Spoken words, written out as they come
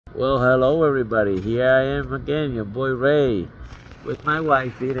Well, hello everybody. Here I am again, your boy Ray, with my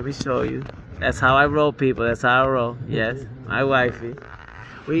wifey. Let me show you. That's how I roll, people. That's how I roll. Yes, my wifey.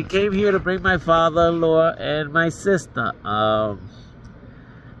 We came here to bring my father-in-law and my sister. And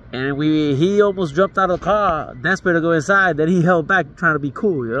he almost jumped out of the car, desperate to go inside. Then he held back, trying to be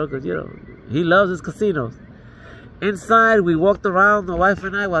cool, because he loves his casinos. Inside, we walked around, my wife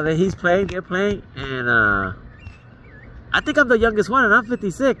and I, while they're playing, and I think I'm the youngest one, and I'm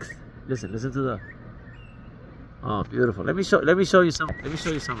 56. Listen to the. Oh, beautiful. Let me show you some. Let me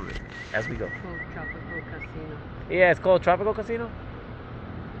show you some of it as we go. Tropical Casino. Yeah, it's called Tropical Casino.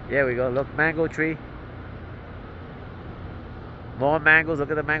 There we go. Look, mango tree. More mangoes.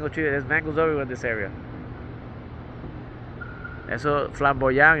 Look at the mango tree. There's mangoes everywhere in this area. And so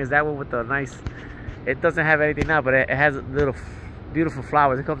flamboyant is that one with the nice. It doesn't have anything now, but it has little beautiful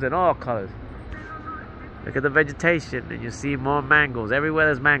flowers. It comes in all colors. Look at the vegetation, and you see more mangoes. Everywhere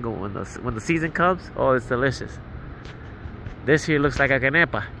there's mango. When the season comes, oh, it's delicious. This here looks like a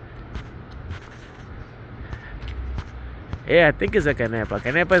canepa. Yeah, I think it's a canepa.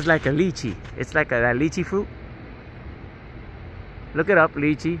 Canepa is like a lychee. It's like that lychee fruit. Look it up,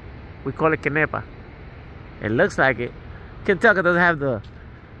 lychee. We call it canepa. It looks like it. You can tell it doesn't have the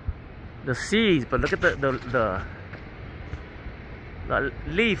seeds, but look at the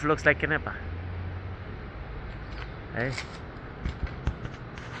leaf looks like canepa. Hey,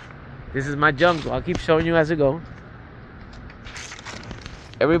 this is my jungle. I'll keep showing you as we go.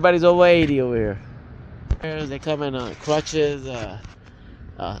 Everybody's over 80 over here. They come in crutches,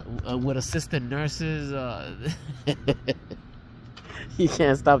 with assistant nurses. You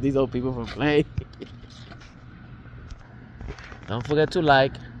can't stop these old people from playing. Don't forget to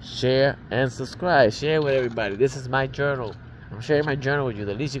like, share, and subscribe. Share with everybody. This is my journal. I'm sharing my journal with you.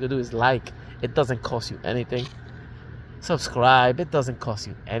 The least you can do is like. It doesn't cost you anything. Subscribe. It doesn't cost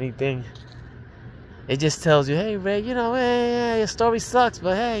you anything. It just tells you, hey Ray, hey, your story sucks,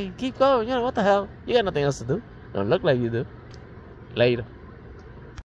 but hey, keep going. What the hell? You got nothing else to do. Don't look like you do. Later.